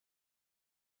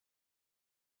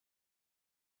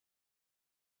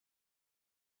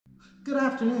Good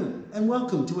afternoon, and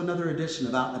welcome to another edition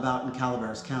of Out and About in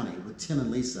Calaveras County with Tim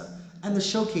and Lisa, and the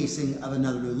showcasing of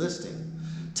another new listing.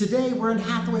 Today we're in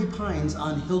Hathaway Pines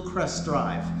on Hillcrest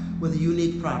Drive with a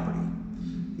unique property.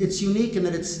 It's unique in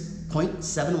that it's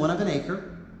 0.71 of an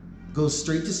acre, goes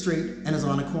street to street, and is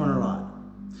on a corner lot.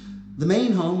 The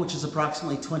main home, which is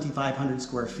approximately 2,500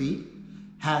 square feet,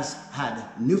 has had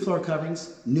new floor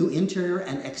coverings, new interior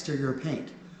and exterior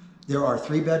paint. There are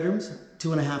 3 bedrooms,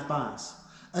 2.5 baths.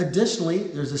 Additionally,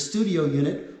 there's a studio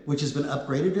unit which has been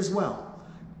upgraded as well,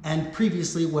 and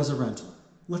previously was a rental.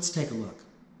 Let's take a look.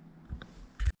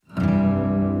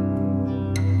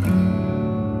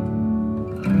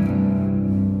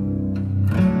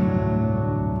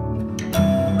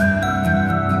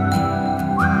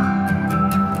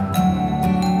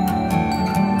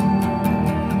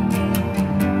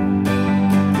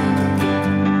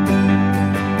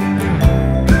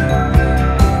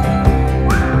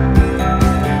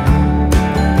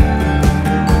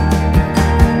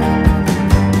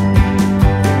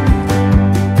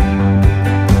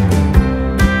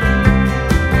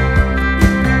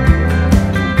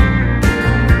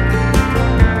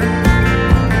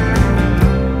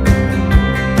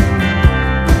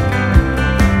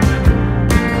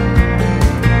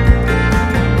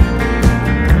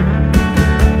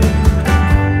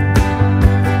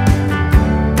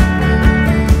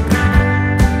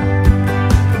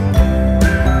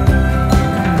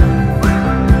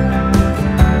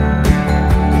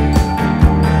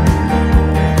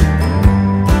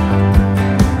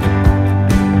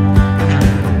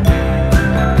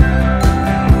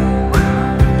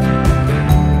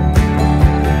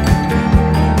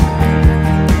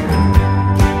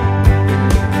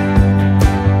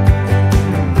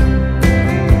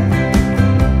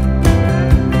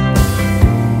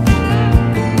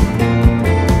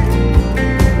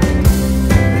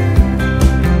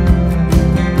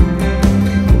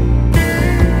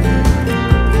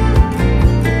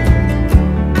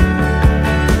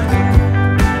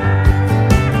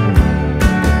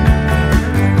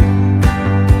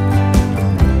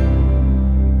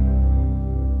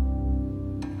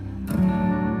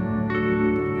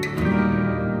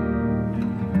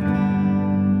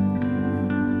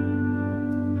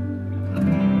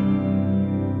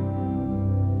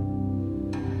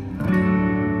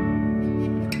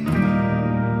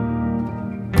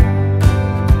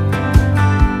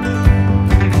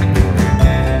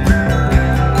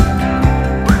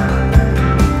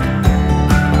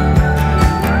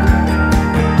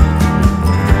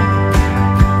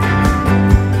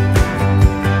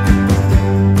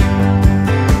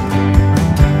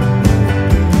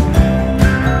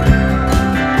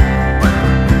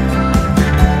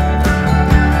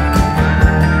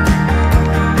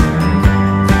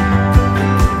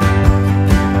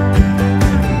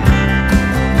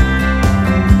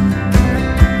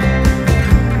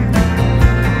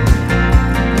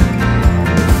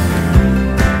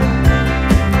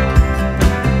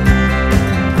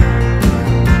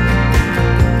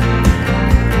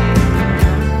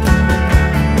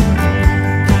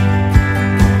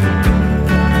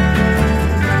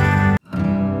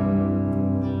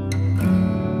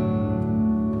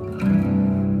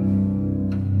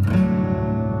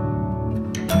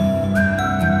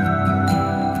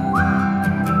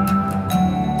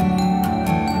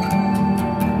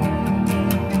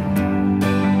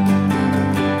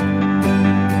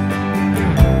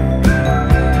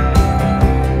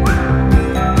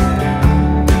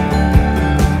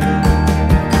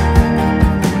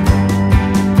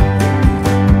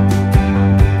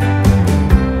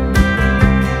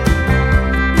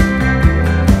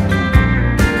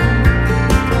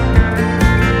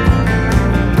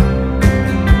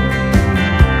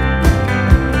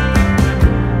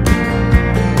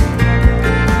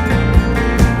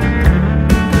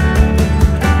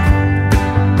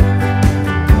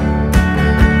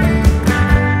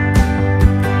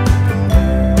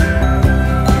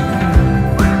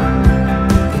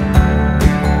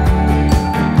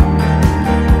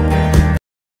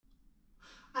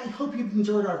 I hope you've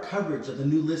enjoyed our coverage of the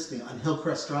new listing on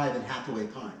Hillcrest Drive in Hathaway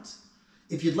Pines.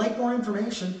 If you'd like more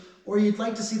information or you'd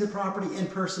like to see the property in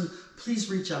person, please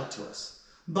reach out to us.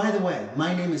 By the way,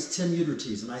 my name is Tim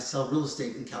Muetterties and I sell real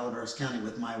estate in Calaveras County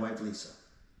with my wife Lisa.